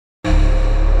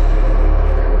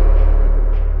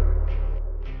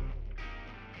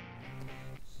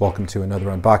Welcome to another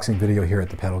unboxing video here at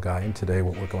the Pedal Guy, and today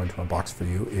what we're going to unbox for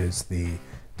you is the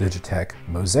DigiTech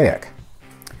Mosaic.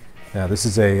 Now this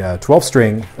is a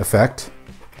 12-string effect,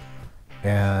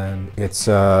 and it's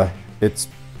for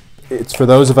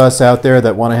those of us out there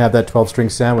that want to have that 12-string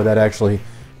sound without actually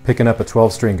picking up a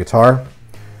 12-string guitar.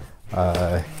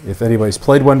 If anybody's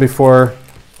played one before,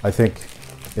 I think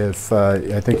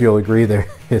you'll agree that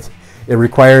it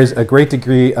requires a great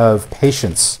degree of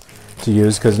patience to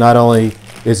use, because not only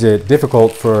is it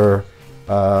difficult for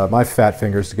my fat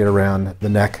fingers to get around the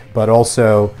neck, but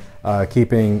also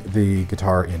keeping the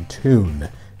guitar in tune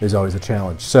is always a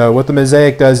challenge. So what the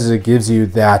Mosaic does is it gives you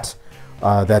that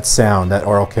sound, that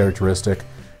aural characteristic,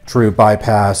 true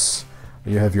bypass.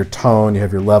 You have your tone, you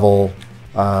have your level,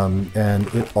 and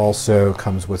it also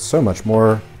comes with so much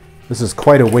more. This is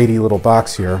quite a weighty little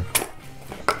box here.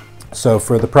 So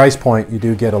for the price point, you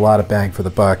do get a lot of bang for the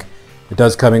buck. It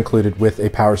does come included with a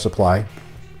power supply.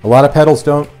 A lot of pedals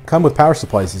don't come with power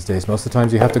supplies these days. Most of the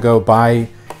times you have to go buy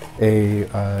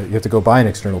an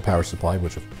external power supply,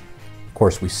 which of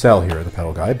course we sell here at the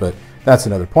Pedal Guy, but that's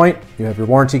another point. You have your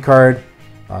warranty card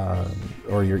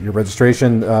or your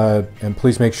registration, and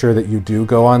please make sure that you do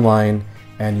go online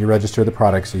and you register the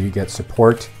product so you get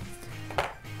support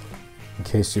in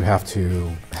case you have to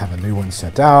have a new one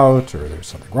sent out or there's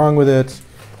something wrong with it.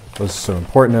 Those are so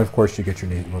important. And of course, you get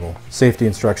your neat little safety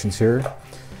instructions here.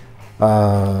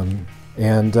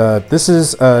 This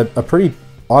is a pretty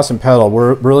awesome pedal.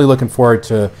 We're really looking forward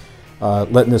to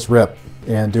letting this rip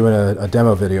and doing a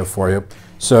demo video for you.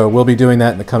 So we'll be doing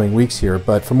that in the coming weeks here.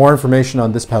 But for more information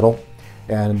on this pedal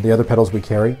and the other pedals we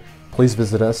carry, please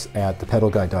visit us at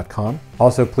ThePedalGuy.com.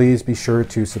 Also, please be sure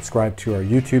to subscribe to our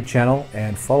YouTube channel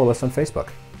and follow us on Facebook.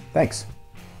 Thanks.